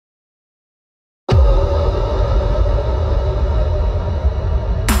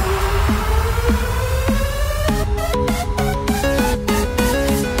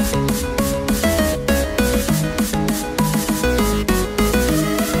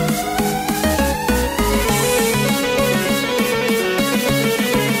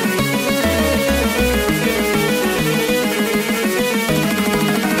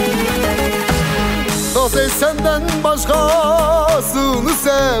senden başkasını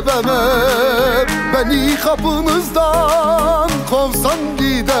sevemem. Beni kapınızdan kovsan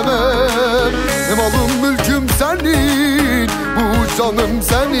gidemem. Malım mülküm senin, bu canım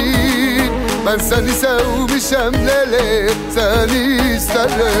senin. Ben seni sevmişem lele, seni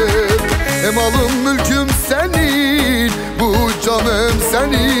isterim. Malım mülküm senin, bu canım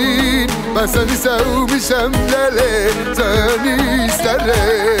senin. Ben seni sevmişem lele, seni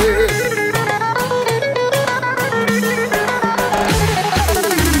isterim.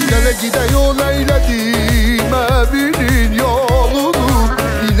 Gele gide yol eyledim evinin yolunu.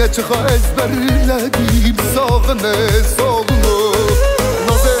 Yine çıka ezberledim sağını solunu.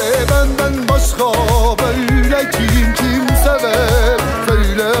 Naze benden başka böyle kim sever?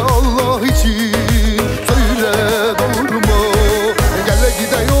 Söyle Allah için, söyle doğru mu? Gele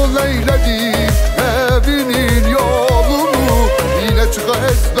gide yol eyledim evinin yolunu. Yine çıka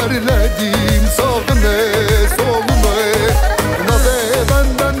ezberledim sağını solunu. Naze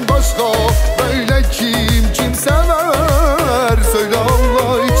benden başka böyle kim sever? Söyle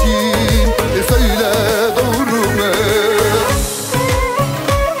Allah için, söyle doğru mu?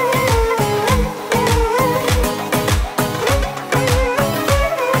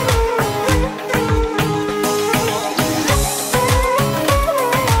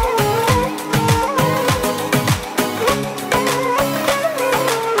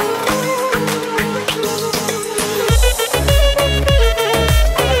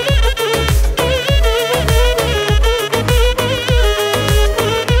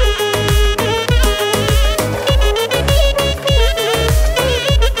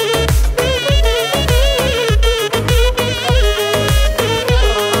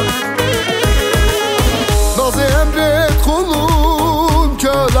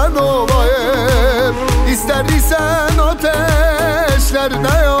 İstersen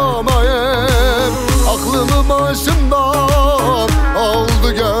ateşlerde yanayım. Aklımı başımdan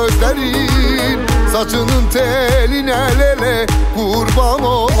aldı gözlerin. Saçının teline lele kurban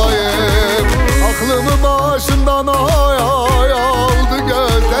olayım. Aklımı başımdan aldı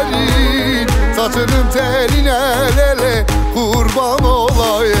gözlerin. Saçının teline lele kurban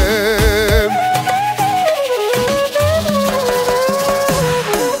olayım.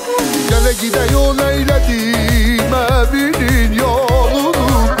 Gele gide yol eyledim evinin yolunu.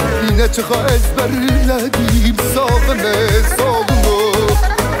 Yine çıka ezberledim sağını solunu.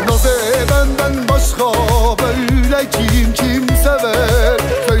 Naze benden başka böyle kim sever?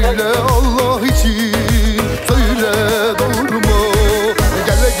 Söyle Allah için, söyle doğru mu?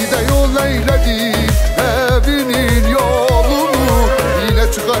 Gele gide yol eyledim evinin yolunu. Yine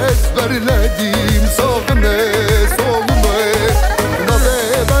çıka ezberledim sağını solunu.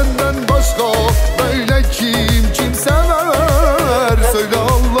 Benden başka böyle kim sever? Söyle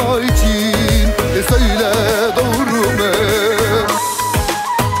Allah için, söyle doğru mu?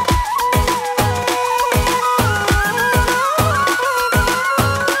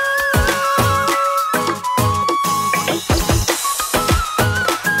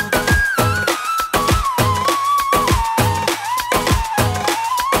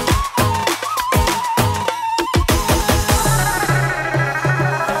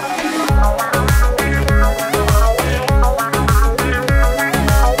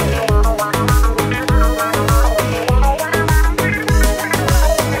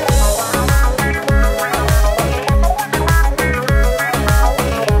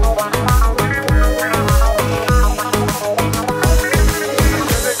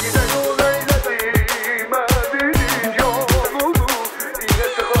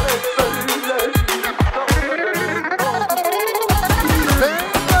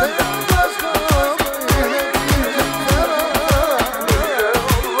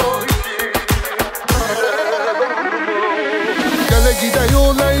 Gide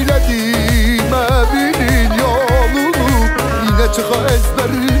yol eyledim evinin yolunu. Yine çıka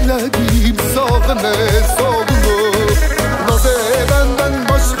ezberledim sağını solunu. Naze benden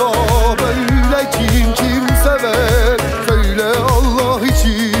başka böyle kim sever? Söyle Allah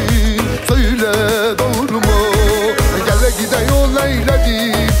için, söyle doğru mu? Gele gide yol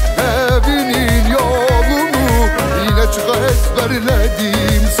eyledim evinin yolunu. Yine çıka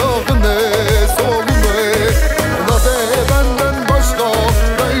ezberledim sağını solunu. Naze benden başka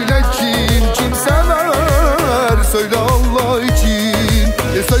böyle kim sever? Söyle Allah için,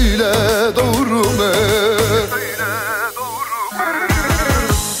 söyle doğru mu?